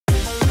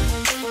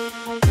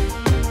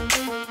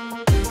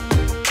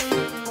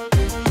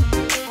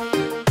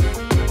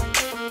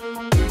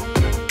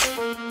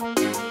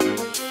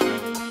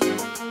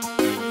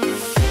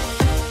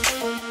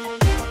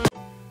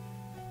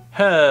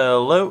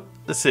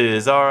This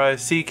is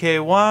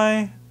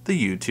RICKY,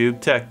 the YouTube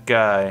Tech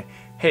Guy.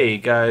 Hey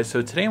guys,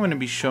 so today I'm going to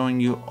be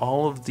showing you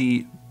all of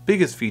the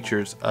biggest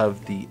features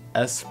of the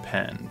S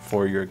Pen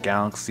for your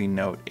Galaxy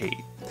Note 8.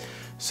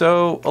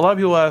 So a lot of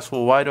people ask,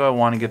 well, why do I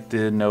want to get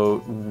the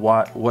Note?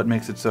 What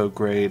makes it so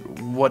great?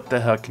 What the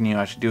heck can you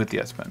actually do with the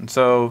S Pen?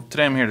 So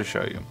today I'm here to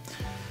show you.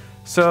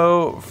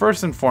 So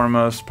first and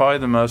foremost, probably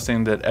the most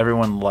thing that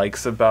everyone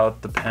likes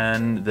about the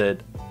pen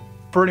that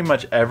pretty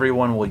much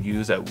everyone will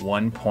use at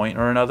one point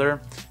or another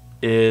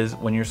is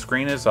when your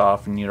screen is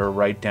off and you need to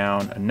write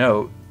down a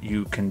note,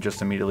 you can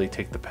just immediately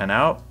take the pen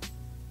out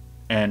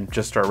and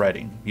just start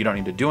writing. You don't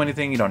need to do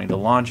anything, you don't need to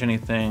launch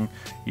anything,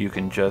 you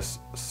can just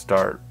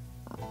start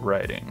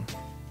writing.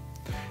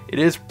 It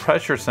is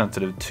pressure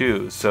sensitive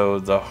too, so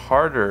the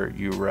harder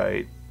you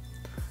write,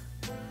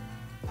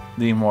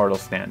 the more it'll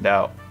stand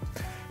out.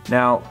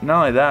 Now, not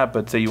only that,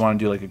 but say you want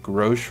to do like a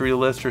grocery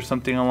list or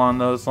something along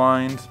those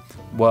lines,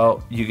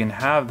 well, you can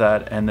have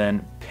that and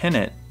then pin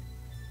it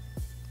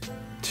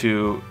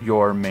to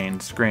your main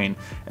screen.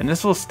 And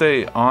this will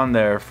stay on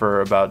there for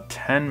about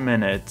 10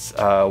 minutes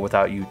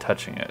without you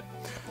touching it.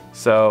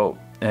 So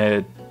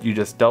you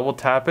just double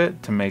tap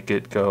it to make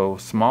it go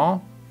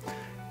small.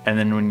 And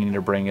then when you need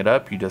to bring it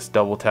up, you just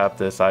double tap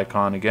this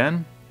icon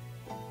again.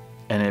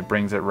 And it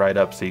brings it right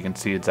up so you can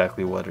see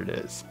exactly what it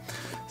is.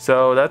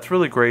 So that's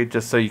really great,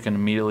 just so you can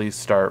immediately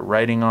start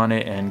writing on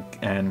it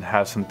and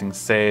have something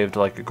saved,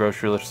 like a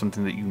grocery list,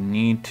 something that you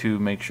need to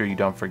make sure you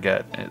don't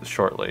forget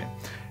shortly.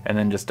 And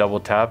then just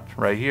double tap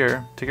right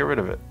here to get rid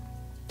of it.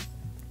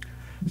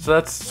 So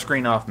that's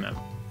screen off mode.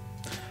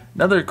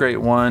 Another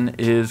great one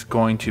is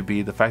going to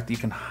be the fact that you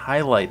can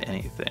highlight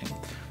anything.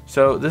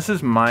 So this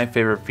is my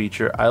favorite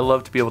feature. I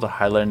love to be able to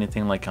highlight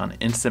anything like on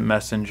instant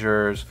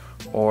messengers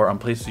or on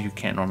places you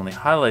can't normally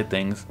highlight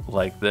things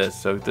like this.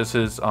 So this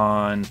is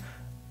on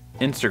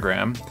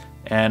Instagram,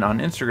 and on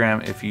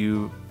Instagram, if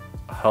you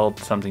held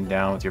something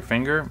down with your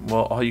finger,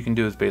 well, all you can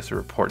do is basically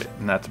report it,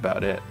 and that's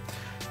about it.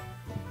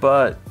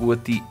 But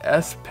with the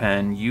S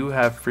Pen, you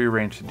have free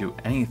range to do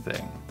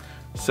anything.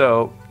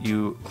 So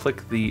you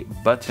click the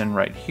button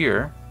right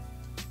here,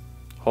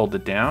 hold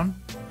it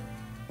down,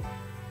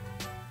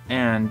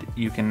 and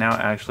you can now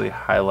actually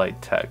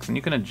highlight text. And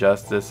you can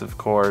adjust this, of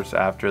course,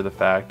 after the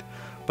fact.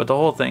 But the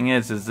whole thing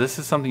is this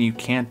is something you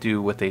can't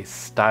do with a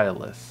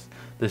stylus.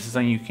 This is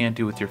something you can't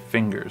do with your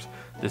fingers.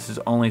 This is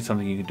only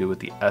something you can do with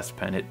the S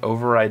Pen. It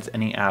overrides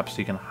any app, so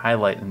you can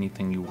highlight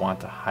anything you want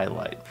to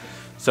highlight.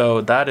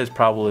 So that is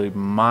probably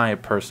my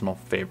personal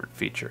favorite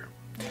feature.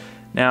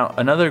 Now,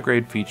 another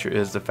great feature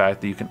is the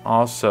fact that you can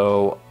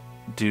also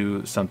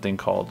do something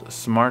called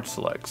Smart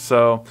Select.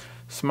 So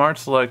Smart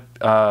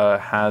Select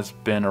has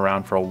been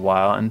around for a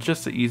while, and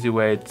just an easy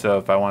way. So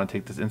if I want to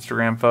take this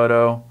Instagram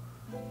photo,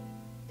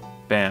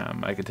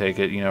 bam, I could take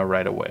it,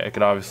 right away. I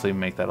could obviously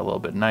make that a little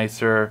bit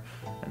nicer,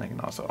 and I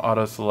can also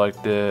auto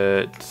select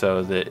it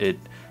so that it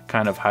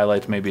kind of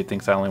highlights, maybe it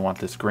thinks I only want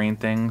this green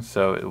thing,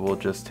 so it will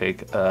just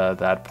take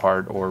that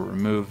part or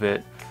remove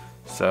it.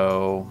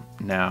 So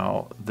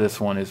now this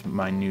one is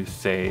my new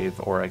save,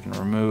 or I can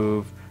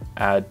remove,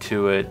 add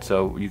to it,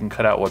 so you can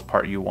cut out what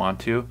part you want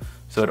to,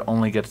 so it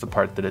only gets the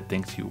part that it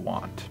thinks you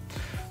want.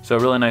 So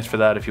really nice for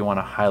that if you want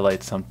to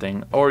highlight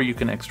something, or you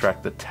can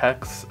extract the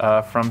text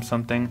from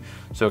something,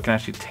 so it can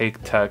actually take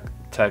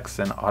text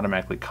and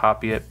automatically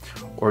copy it,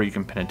 or you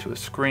can pin it to a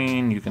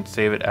screen. You can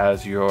save it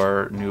as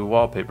your new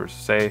wallpaper. So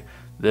say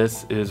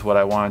this is what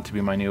I want to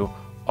be my new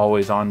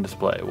always on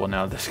display. Well,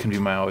 now this can be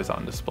my always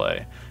on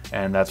display,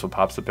 and that's what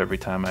pops up every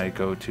time I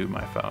go to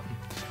my phone.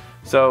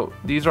 So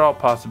these are all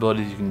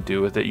possibilities you can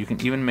do with it. You can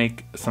even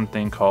make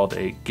something called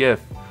a GIF,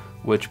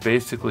 which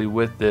basically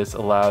with this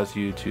allows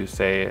you to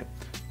say,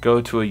 go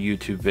to a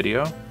YouTube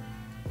video,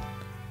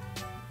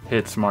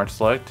 hit Smart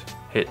Select,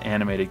 hit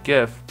Animated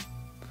GIF,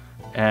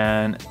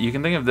 and you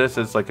can think of this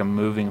as like a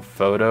moving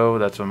photo.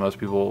 That's what most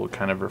people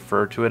kind of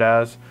refer to it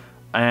as.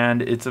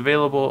 And it's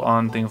available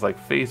on things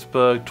like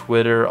Facebook,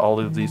 Twitter, all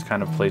of these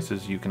kind of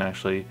places you can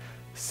actually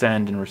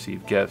send and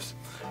receive GIFs.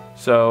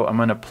 So I'm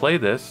going to play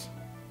this,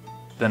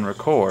 then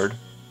record,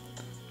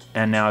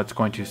 and now it's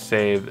going to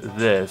save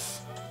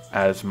this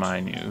as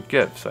my new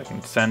GIF. So I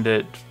can send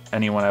it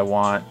anyone I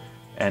want,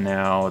 and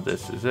now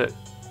this is it.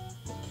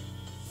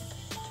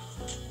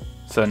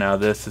 So now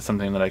this is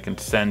something that I can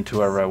send to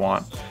whoever I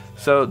want.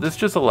 So this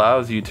just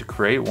allows you to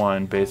create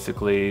one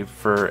basically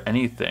for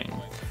anything.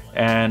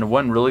 And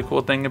one really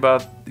cool thing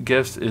about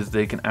GIFs is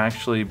they can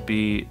actually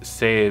be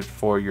saved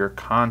for your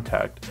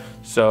contact.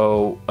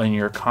 So in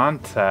your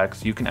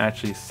contacts, you can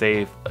actually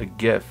save a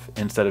GIF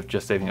instead of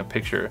just saving a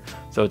picture.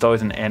 So it's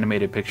always an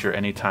animated picture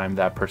anytime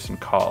that person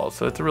calls.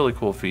 So it's a really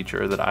cool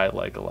feature that I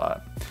like a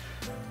lot.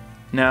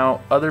 Now,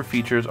 other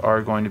features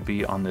are going to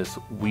be on this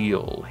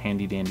wheel,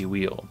 handy dandy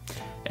wheel.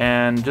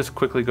 And just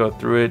quickly go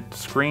through it.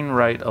 Screen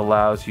Write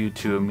allows you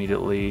to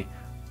immediately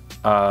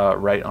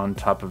write on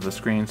top of the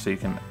screen, so you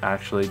can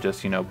actually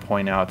just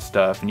point out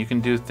stuff, and you can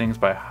do things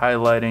by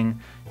highlighting.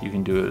 You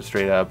can do it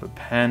straight up a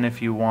pen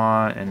if you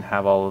want, and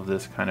have all of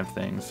this kind of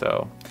thing.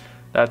 So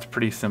that's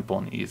pretty simple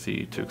and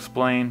easy to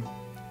explain.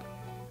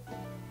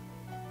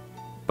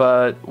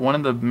 But one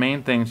of the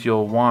main things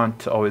you'll want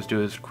to always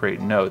do is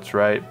create notes,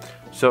 right?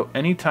 So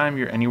anytime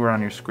you're anywhere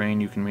on your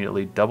screen, you can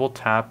immediately double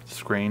tap the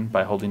screen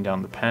by holding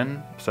down the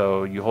pen.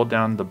 So you hold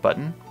down the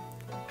button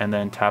and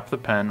then tap the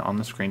pen on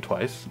the screen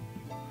twice.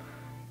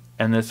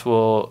 And this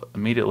will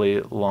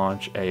immediately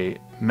launch a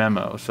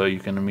memo. So you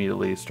can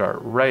immediately start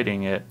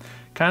writing it,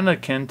 kind of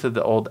akin to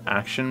the old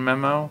action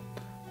memo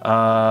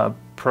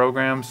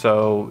program.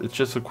 So it's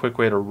just a quick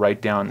way to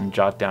write down and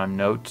jot down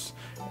notes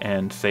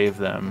and save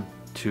them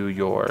to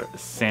your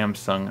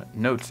Samsung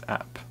Notes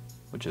app,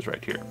 which is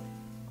right here.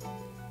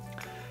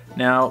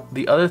 Now,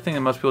 the other thing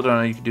that most people don't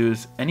know you can do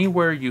is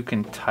anywhere you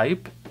can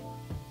type,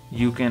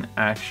 you can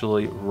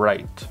actually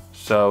write.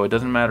 So it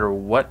doesn't matter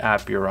what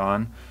app you're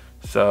on.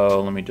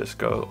 So let me just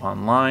go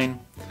online.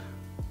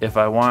 If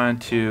I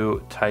wanted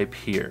to type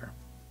here,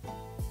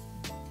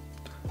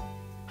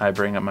 I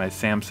bring up my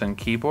Samsung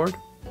keyboard,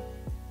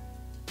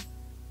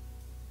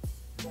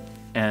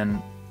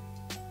 and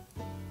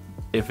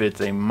if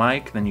it's a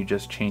mic, then you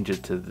just change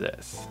it to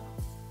this.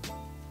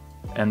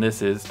 And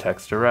this is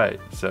text to write.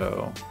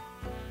 So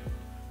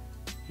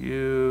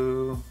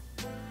you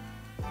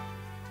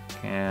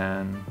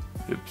can,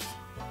 oops.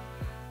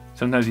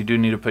 Sometimes you do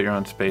need to put your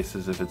own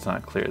spaces if it's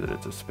not clear that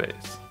it's a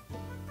space.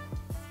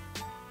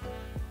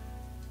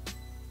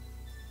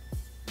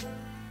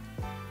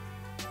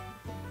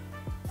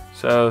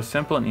 So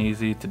simple and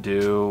easy to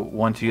do.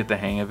 Once you get the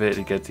hang of it,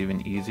 it gets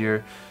even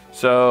easier.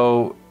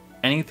 So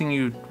anything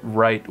you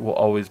write will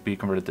always be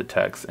converted to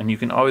text. And you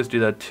can always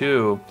do that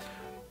too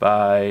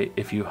by,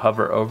 if you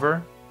hover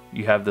over,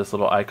 you have this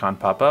little icon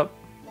pop up.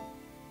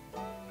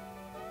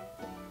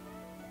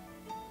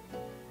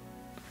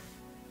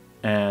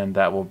 And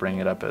that will bring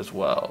it up as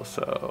well.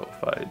 So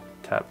if I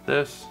tap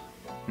this,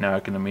 now I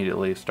can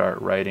immediately start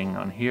writing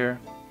on here.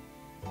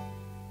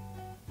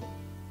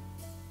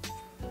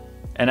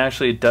 And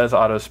actually it does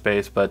auto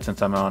space, but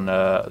since I'm on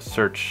a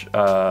search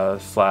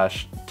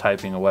slash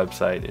typing a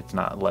website, it's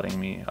not letting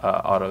me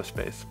auto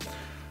space.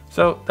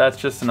 So that's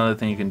just another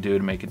thing you can do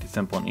to make it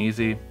simple and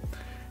easy.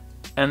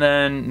 And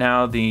then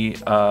now the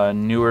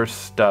newer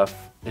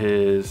stuff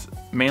is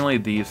mainly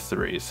these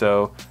three.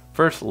 So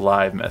first,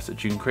 live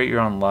message. You can create your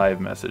own live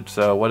message.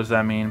 So what does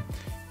that mean?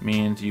 It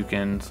means you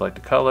can select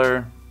a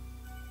color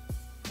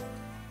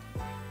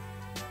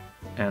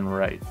and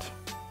write.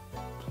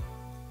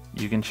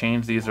 You can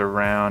change these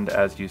around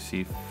as you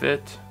see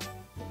fit.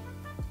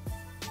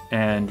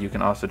 And you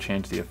can also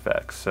change the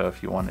effects. So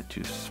if you want it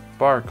to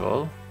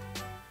sparkle,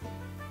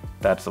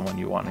 that's the one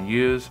you want to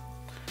use.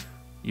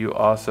 You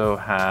also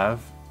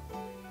have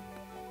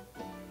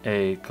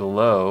a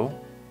glow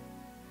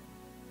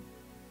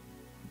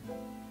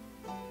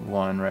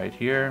one right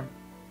here.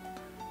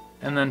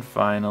 And then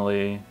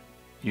finally,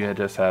 you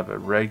just have a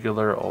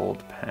regular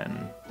old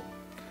pen.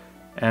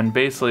 And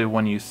basically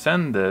when you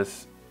send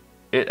this,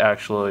 it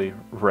actually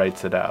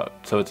writes it out.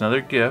 So it's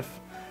another GIF,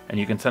 and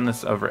you can send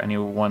this over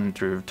anyone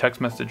through text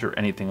message or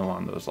anything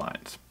along those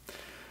lines.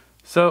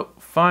 So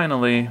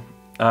finally,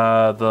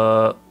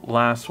 the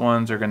last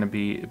ones are going to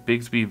be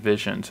Bixby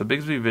Vision. So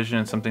Bixby Vision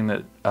is something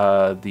that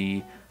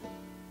the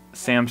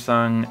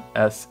Samsung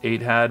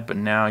S8 had, but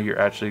now you're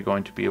actually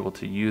going to be able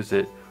to use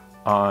it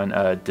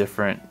on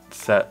different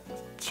set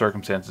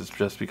circumstances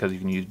just because you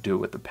can do it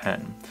with the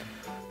pen.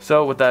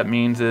 So what that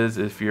means is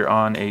if you're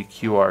on a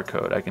QR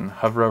code, I can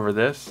hover over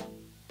this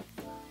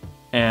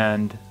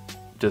and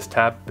just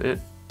tap it,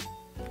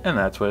 and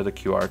that's where the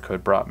QR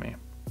code brought me.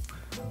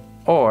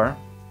 Or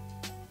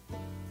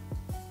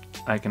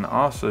I can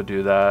also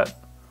do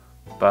that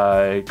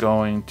by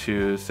going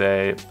to,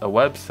 say, a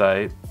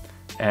website,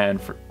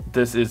 and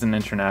this is an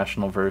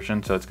international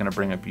version, so it's going to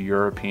bring up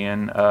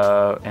European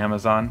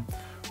Amazon,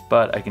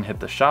 but I can hit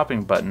the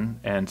shopping button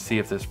and see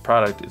if this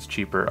product is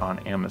cheaper on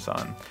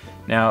Amazon.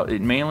 Now,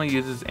 it mainly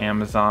uses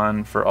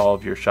Amazon for all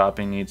of your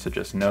shopping needs, so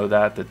just know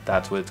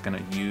that's what it's going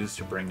to use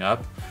to bring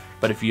up.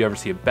 But if you ever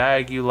see a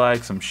bag you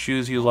like, some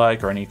shoes you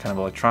like, or any kind of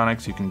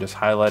electronics, you can just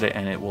highlight it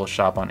and it will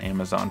shop on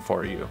Amazon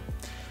for you.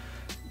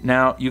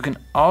 Now, you can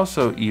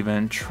also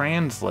even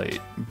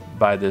translate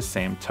by this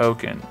same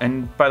token.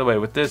 And by the way,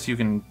 with this, you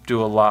can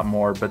do a lot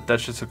more, but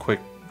that's just a quick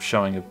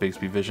showing of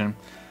Bixby Vision.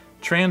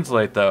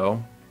 Translate,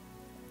 though,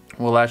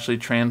 will actually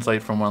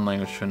translate from one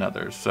language to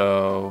another.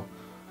 So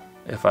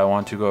if I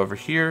want to go over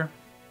here,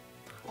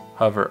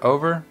 hover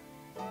over,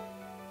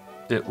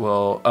 it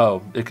will,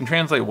 it can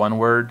translate one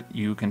word.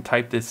 You can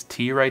type this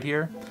T right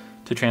here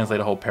to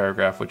translate a whole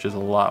paragraph, which is a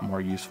lot more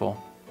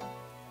useful.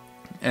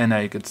 And now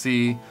you can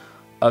see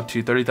up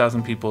to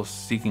 30,000 people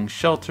seeking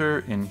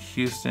shelter in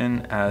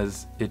Houston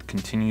as it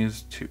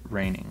continues to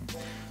raining.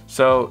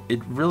 So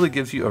it really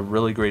gives you a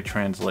really great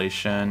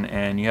translation,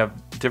 and you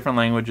have different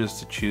languages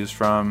to choose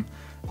from,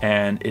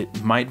 and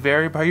it might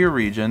vary by your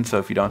region. So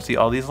if you don't see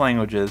all these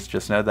languages,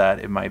 just know that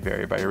it might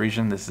vary by your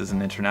region. This is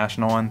an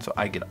international one, so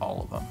I get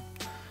all of them.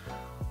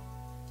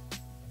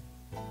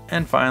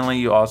 And finally,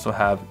 you also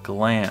have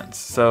Glance.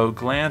 So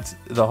Glance,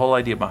 the whole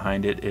idea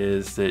behind it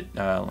is that,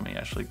 let me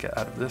actually get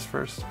out of this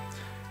first.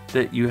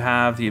 that you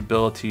have the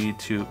ability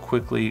to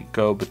quickly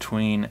go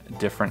between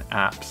different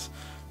apps.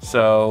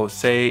 So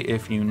say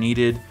if you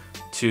needed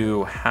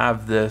to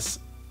have this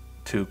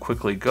to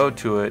quickly go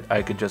to it,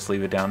 I could just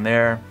leave it down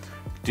there,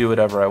 do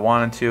whatever I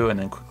wanted to, and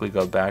then quickly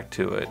go back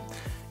to it.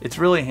 It's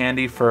really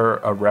handy for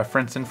a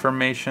reference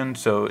information.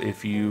 So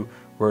if you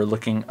were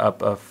looking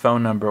up a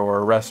phone number or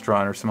a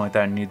restaurant or something like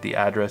that and need the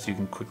address, you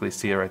can quickly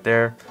see it right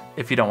there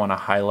if you don't want to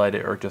highlight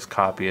it or just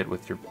copy it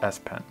with your S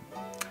Pen.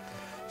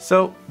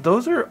 So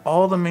those are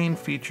all the main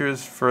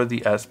features for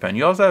the S Pen.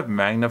 You also have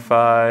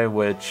magnify,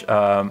 which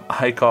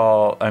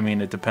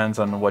it depends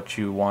on what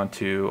you want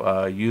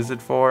to use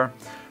it for.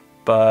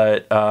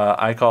 But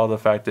I call the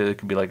fact that it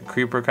could be like a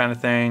creeper kind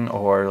of thing,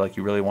 or like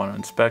you really want to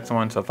inspect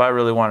someone. So if I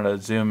really wanted to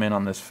zoom in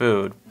on this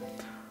food,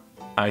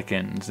 I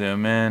can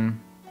zoom in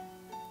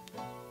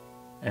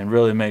and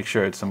really make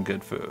sure it's some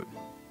good food.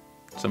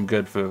 Some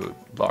good food,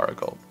 Lara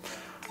Gold.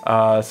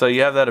 So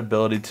you have that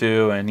ability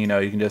to, and you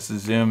can just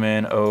zoom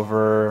in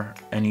over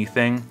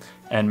anything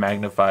and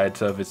magnify it.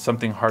 So if it's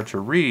something hard to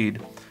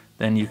read,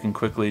 then you can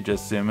quickly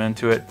just zoom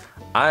into it.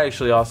 I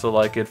actually also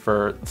like it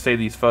for, say,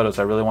 these photos.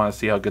 I really want to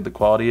see how good the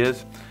quality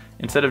is.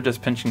 Instead of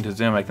just pinching to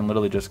zoom, I can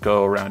literally just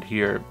go around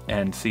here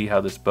and see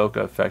how this bokeh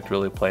effect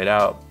really played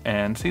out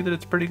and see that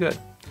it's pretty good.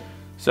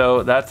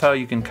 So that's how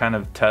you can kind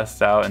of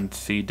test out and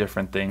see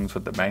different things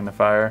with the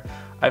magnifier.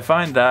 I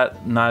find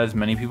that not as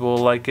many people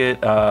like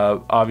it.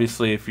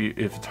 Obviously, if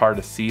it's hard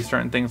to see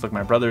certain things, like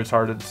my brother is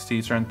hard to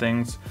see certain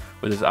things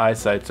with his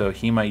eyesight, so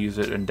he might use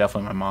it, and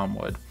definitely my mom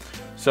would.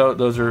 So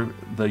those are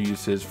the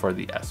uses for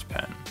the S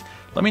Pen.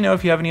 Let me know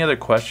if you have any other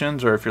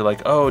questions, or if you're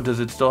like, oh, does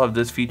it still have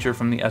this feature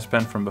from the S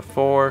Pen from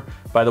before?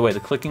 By the way, the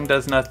clicking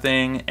does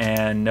nothing,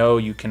 and no,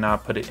 you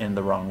cannot put it in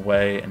the wrong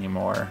way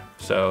anymore.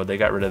 So they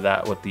got rid of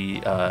that with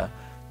the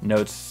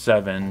Note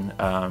 7,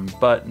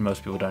 but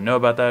most people don't know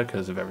about that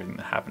because of everything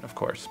that happened, of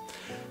course.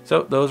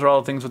 So those are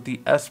all the things with the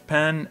S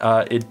Pen.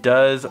 It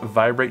does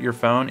vibrate your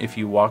phone if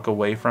you walk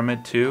away from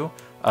it too,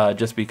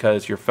 just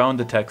because your phone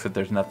detects that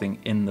there's nothing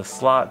in the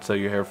slot, so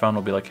your phone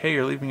will be like, hey,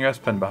 you're leaving your S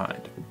Pen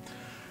behind.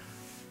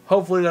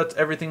 Hopefully that's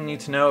everything you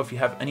need to know. If you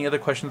have any other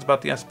questions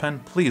about the S Pen,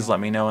 please let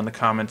me know in the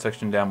comment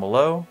section down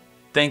below.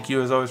 Thank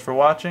you as always for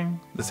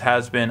watching. This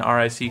has been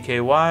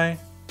RICKY,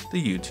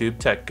 the YouTube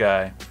Tech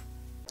Guy.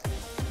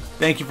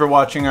 Thank you for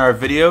watching our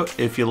video.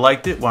 If you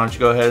liked it, why don't you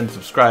go ahead and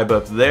subscribe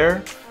up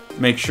there.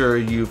 Make sure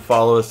you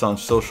follow us on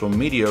social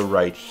media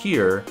right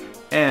here.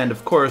 And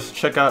of course,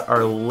 check out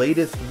our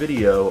latest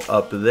video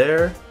up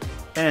there.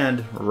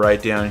 And right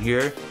down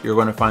here, you're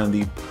going to find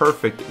the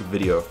perfect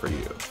video for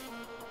you.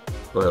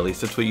 Or at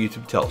least that's what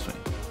YouTube tells me.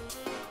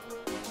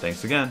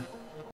 Thanks again.